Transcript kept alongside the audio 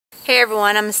Hey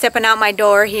everyone, I'm stepping out my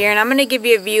door here and I'm going to give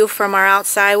you a view from our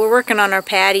outside. We're working on our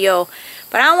patio,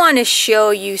 but I want to show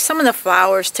you some of the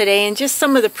flowers today and just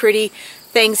some of the pretty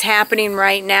things happening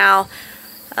right now.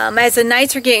 As the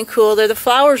nights are getting cooler, the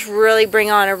flowers really bring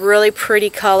on a really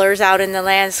pretty colors out in the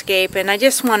landscape, and I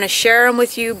just want to share them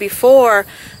with you before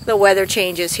the weather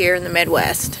changes here in the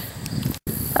Midwest.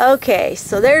 Okay,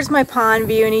 so there's my pond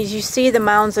view, and as you see the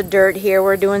mounds of dirt here,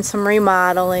 we're doing some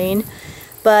remodeling.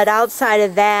 But outside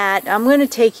of that, I'm going to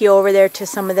take you over there to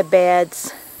some of the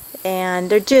beds, and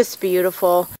they're just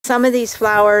beautiful. Some of these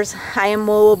flowers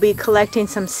will be collecting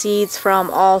some seeds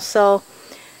from also,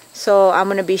 so I'm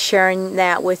going to be sharing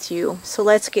that with you. So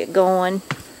let's get going.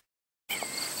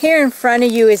 Here in front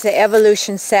of you is the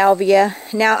Evolution Salvia.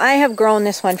 Now I have grown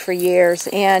this one for years,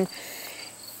 and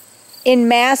in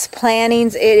mass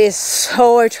plantings it is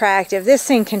so attractive. This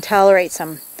thing can tolerate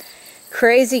some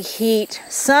crazy heat,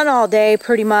 sun all day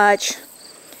pretty much,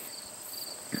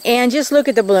 and just look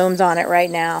at the blooms on it right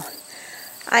now.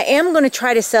 I am going to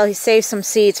try to save some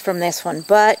seeds from this one,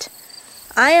 but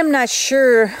I am not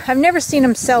sure. I've never seen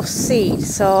them self-seed,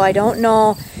 so I don't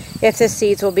know if the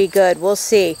seeds will be good. We'll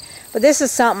see. But this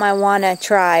is something I want to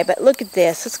try. But look at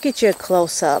this. Let's get you a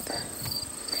close-up.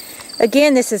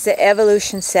 Again, this is the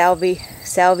Evolution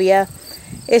Salvia.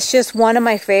 It's just one of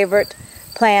my favorite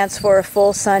plants for a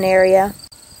full sun area.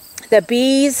 The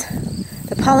bees,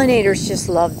 the pollinators just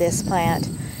love this plant,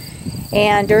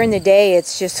 and during the day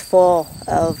it's just full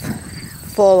of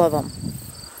them.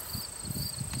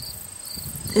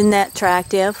 Isn't that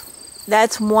attractive?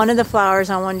 That's one of the flowers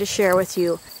I wanted to share with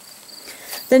you.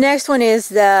 The next one is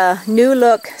the New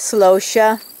Look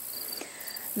Celosia.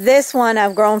 This one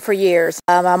I've grown for years.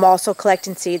 I'm also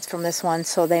collecting seeds from this one,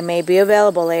 so they may be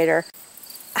available later.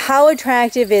 How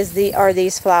attractive are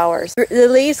these flowers? The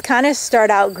leaves kind of start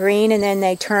out green and then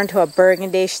they turn to a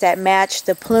burgundish that match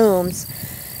the plumes,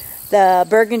 the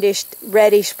burgundish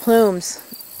reddish plumes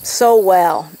so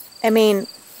well. I mean,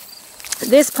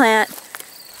 this plant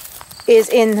is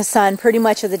in the sun pretty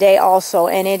much of the day also,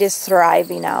 and it is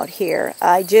thriving out here.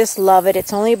 I just love it.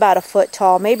 It's only about a foot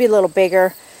tall, maybe a little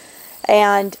bigger,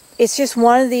 and it's just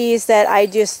one of these that I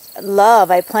just love.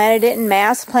 I planted it in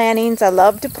mass plantings. I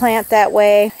love to plant that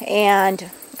way, and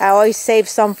I always save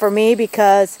some for me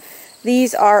because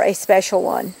these are a special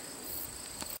one.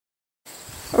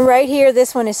 Right here,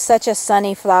 this one is such a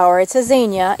sunny flower. It's a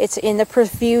zinnia. It's in the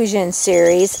Profusion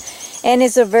series, and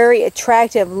it's a very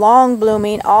attractive, long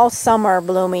blooming, all summer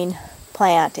blooming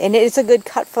plant, and it's a good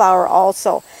cut flower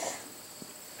also.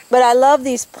 But I love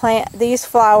these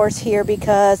flowers here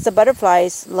because the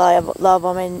butterflies love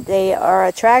them, and they are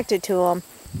attracted to them.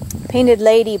 Painted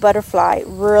Lady Butterfly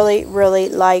really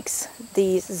likes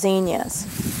these zinnias.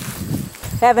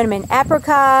 Having them in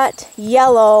apricot,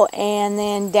 yellow, and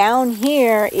then down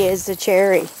here is the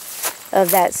cherry of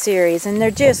that series, and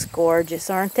they're just gorgeous,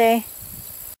 aren't they?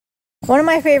 One of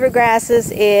my favorite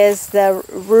grasses is the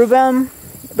rubrum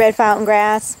red fountain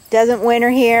grass. Doesn't winter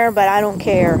here, but I don't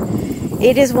care.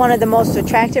 It is one of the most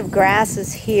attractive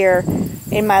grasses here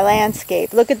in my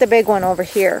landscape. Look at the big one over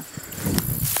here.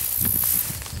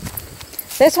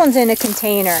 This one's in a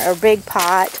container, a big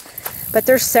pot, but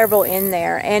there's several in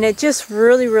there, and it just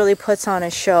really puts on a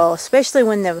show, especially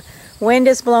when the wind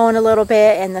is blowing a little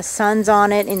bit and the sun's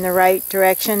on it in the right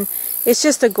direction. It's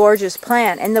just a gorgeous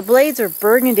plant, and the blades are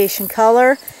burgundish in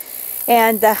color,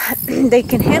 and they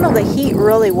can handle the heat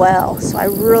really well. So I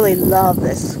really love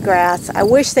this grass. I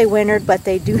wish they wintered, but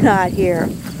they do not here.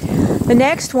 The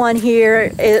next one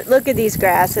here, look at these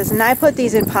grasses, and I put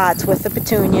these in pots with the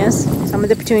petunias, some of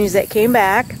the petunias that came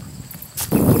back.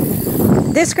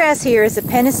 This grass here is the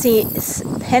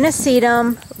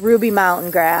Pennisetum Ruby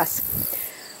Mountain grass.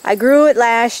 I grew it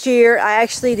last year.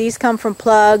 These come from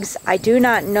plugs. I do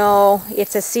not know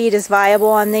if the seed is viable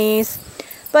on these.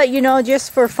 But you know,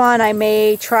 just for fun, I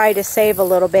may try to save a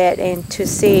little bit and to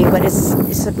see. But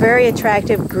it's a very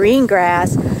attractive green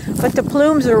grass. But the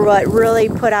plumes are what really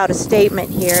put out a statement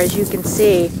here, as you can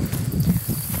see.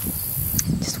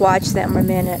 Just watch them a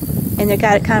minute. And they've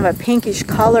got kind of a pinkish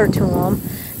color to them.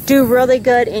 Do really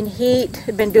good in heat.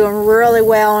 Have been doing really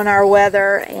well in our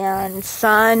weather and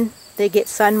sun. They get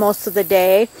sun most of the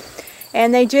day.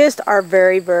 And they just are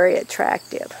very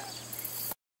attractive.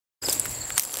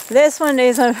 This one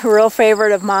is a real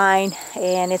favorite of mine,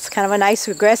 and it's kind of a nice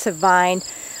aggressive vine,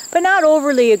 but not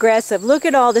overly aggressive. Look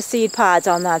at all the seed pods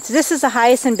on that. So this is a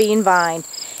hyacinth bean vine,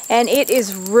 and it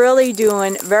is really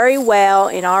doing very well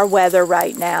in our weather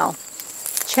right now.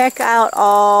 Check out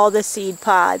all the seed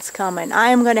pods coming. I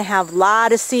am going to have a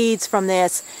lot of seeds from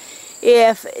this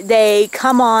if they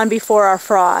come on before our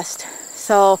frost.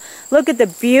 So look at the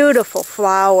beautiful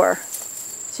flower.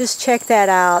 Just check that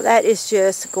out. That is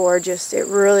just gorgeous. It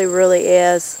really, really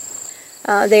is.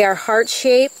 They are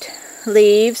heart-shaped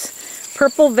leaves,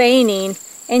 purple veining,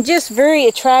 and just very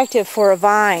attractive for a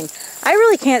vine. I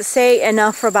really can't say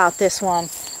enough about this one.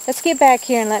 Let's get back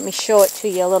here and let me show it to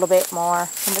you a little bit more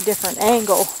from a different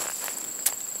angle.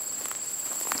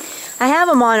 I have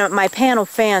them on my panel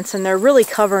fence and they're really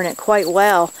covering it quite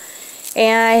well.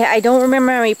 And I don't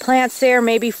remember how many plants there,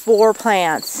 maybe 4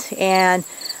 plants. And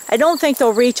I don't think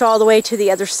they'll reach all the way to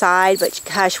the other side, but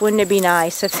gosh, wouldn't it be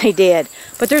nice if they did.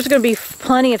 But there's going to be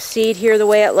plenty of seed here the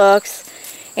way it looks.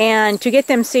 And to get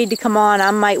them seed to come on,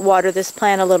 I might water this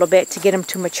plant a little bit to get them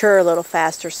to mature a little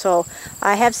faster. So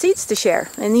I have seeds to share.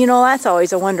 And you know, that's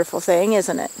always a wonderful thing,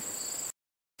 isn't it?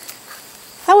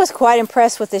 I was quite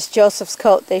impressed with this Joseph's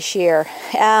coat this year.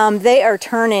 They are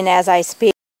turning as I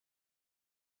speak.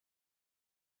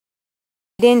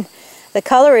 The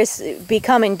color is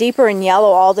becoming deeper in yellow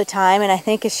all the time, and I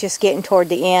think it's just getting toward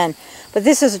the end. But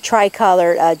this is a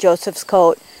tri-colored Joseph's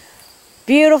coat.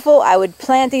 Beautiful. I would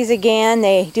plant these again.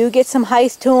 They do get some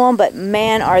height to them, but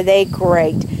man, are they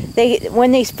great.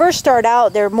 When they first start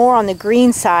out, they're more on the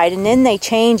green side, and then they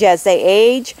change as they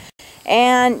age.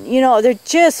 And, you know, they're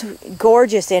just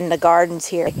gorgeous in the gardens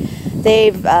here.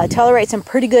 They tolerate some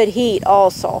pretty good heat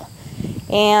also.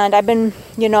 And I've been,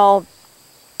 you know,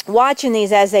 watching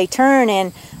these as they turn,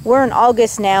 and we're in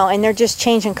August now, and they're just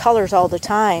changing colors all the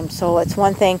time. So it's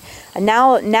one thing.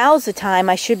 Now's the time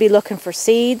I should be looking for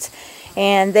seeds,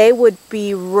 and they would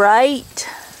be right.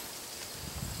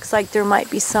 Looks like there might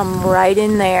be some right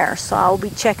in there, so I'll be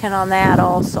checking on that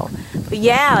also. But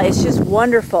yeah, it's just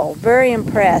wonderful. Very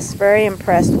impressed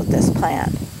with this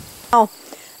plant. Oh,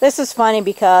 this is funny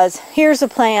because here's a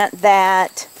plant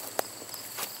that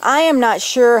I am not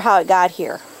sure how it got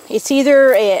here. It's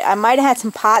either, I might have had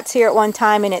some pots here at one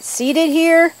time and it's seeded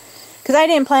here, because I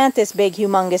didn't plant this big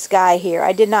humongous guy here.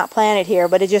 I did not plant it here,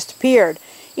 but it just appeared.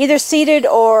 Either seeded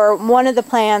or one of the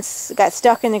plants got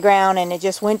stuck in the ground and it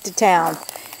just went to town.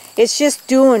 It's just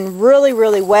doing really,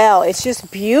 really well. It's just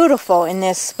beautiful in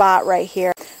this spot right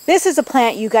here. This is a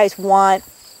plant you guys want.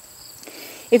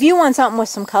 If you want something with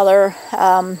some color,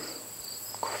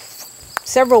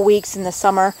 several weeks in the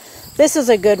summer, this is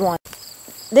a good one.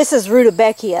 This is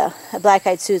Rudbeckia, a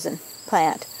black-eyed Susan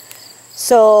plant.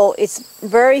 So it's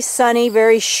very sunny,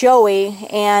 very showy,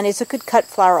 and it's a good cut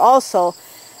flower also.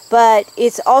 But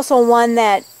it's also one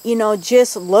that, you know,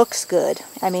 just looks good.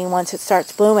 I mean, once it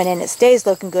starts blooming, and it stays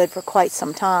looking good for quite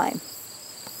some time.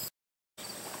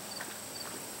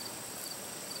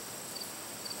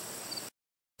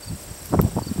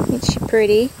 Isn't she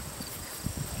pretty?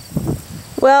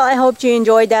 Well, I hope you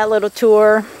enjoyed that little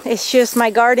tour. It's just my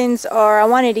gardens are, I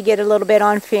wanted to get a little bit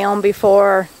on film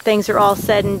before things are all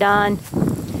said and done.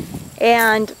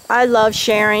 And I love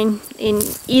sharing in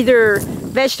either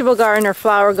vegetable garden or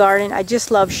flower garden. I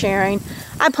just love sharing.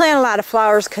 I plant a lot of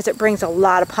flowers because it brings a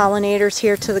lot of pollinators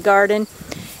here to the garden.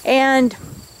 And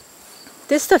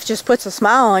this stuff just puts a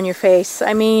smile on your face.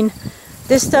 I mean,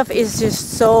 this stuff is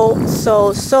just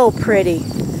so pretty.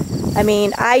 I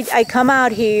mean, I come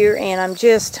out here and I'm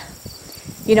just,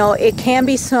 you know, it can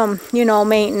be some, you know,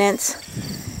 maintenance,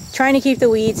 trying to keep the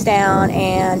weeds down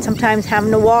and sometimes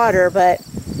having to water, but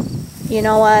you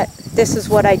know what? This is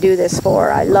what I do this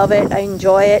for. I love it. I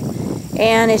enjoy it.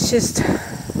 And it's just,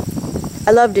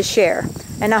 I love to share.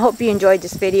 And I hope you enjoyed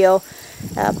this video.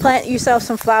 Plant yourself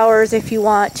some flowers if you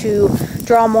want to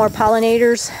draw more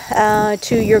pollinators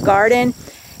to your garden.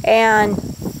 And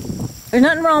there's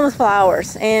nothing wrong with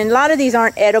flowers. And a lot of these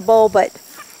aren't edible, but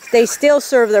they still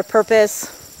serve their purpose.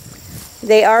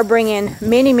 They are bringing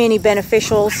many, many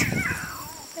beneficials.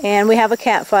 And we have a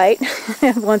cat fight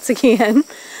once again.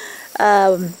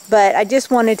 But I just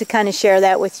wanted to kind of share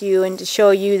that with you and to show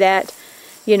you that,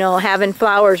 you know, having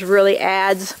flowers really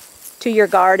adds to your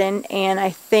garden, and I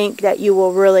think that you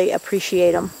will really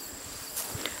appreciate them.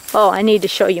 Oh, I need to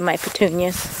show you my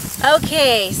petunias.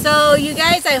 Okay, so you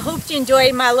guys, I hope you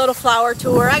enjoyed my little flower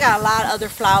tour. I got a lot of other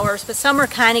flowers, but some are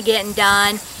kind of getting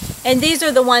done, and these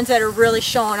are the ones that are really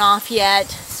showing off yet.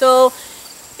 So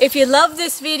if you love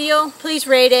this video, please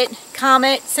rate it,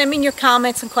 comment, send me your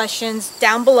comments and questions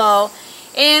down below,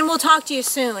 and we'll talk to you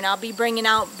soon. I'll be bringing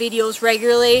out videos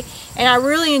regularly, and I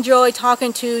really enjoy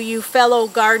talking to you fellow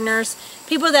gardeners,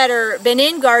 people that are been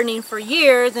in gardening for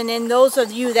years, and then those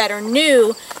of you that are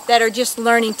new, that are just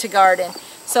learning to garden.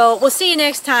 So we'll see you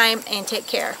next time, and take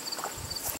care.